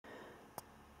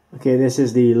Okay, this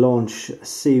is the Launch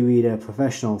C-Reader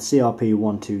Professional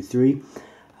CRP123,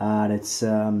 and it's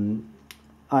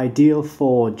ideal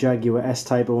for Jaguar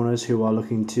S-Type owners who are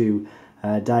looking to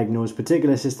diagnose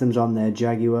particular systems on their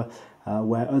Jaguar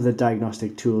where other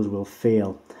diagnostic tools will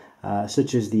fail,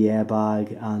 such as the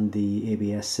airbag and the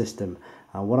ABS system.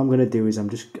 What I'm going to do is I've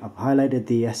highlighted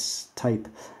the S-Type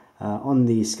on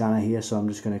the scanner here, so I'm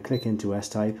just going to click into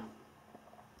S-Type.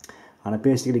 And it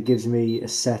basically gives me a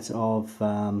set of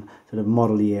sort of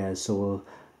model years, so we'll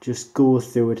just go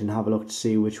through it and have a look to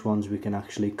see which ones we can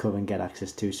actually cover and get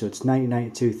access to. So it's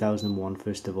 1990 2001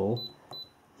 first of all,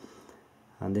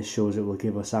 and this shows it will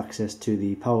give us access to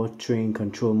the powertrain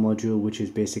control module, which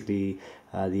is basically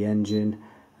the engine,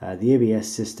 the ABS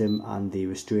system, and the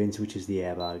restraints, which is the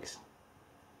airbags.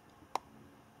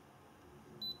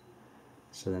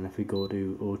 So then if we go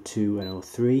to 02 and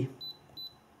 03,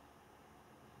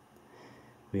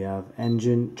 we have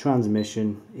engine,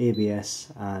 transmission,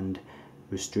 ABS, and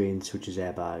restraints, which is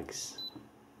airbags.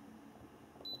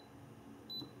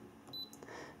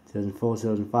 2004,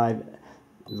 2005,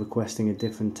 requesting a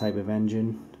different type of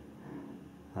engine,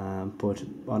 but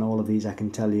on all of these I can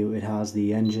tell you it has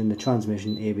the engine, the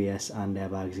transmission, ABS, and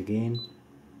airbags again.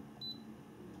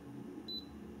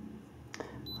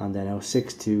 And then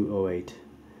 06 to 08,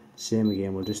 same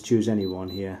again. We'll just choose any one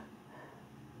here,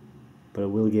 but it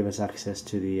will give us access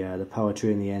to the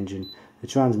powertrain, the engine, the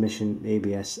transmission,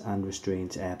 ABS, and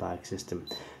restraints airbag system.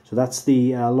 So that's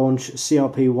the Launch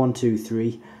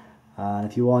CRP123. And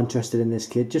if you are interested in this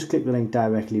kit, just click the link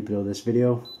directly below this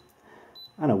video,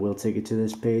 and it will take you to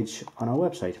this page on our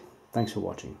website. Thanks for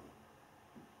watching.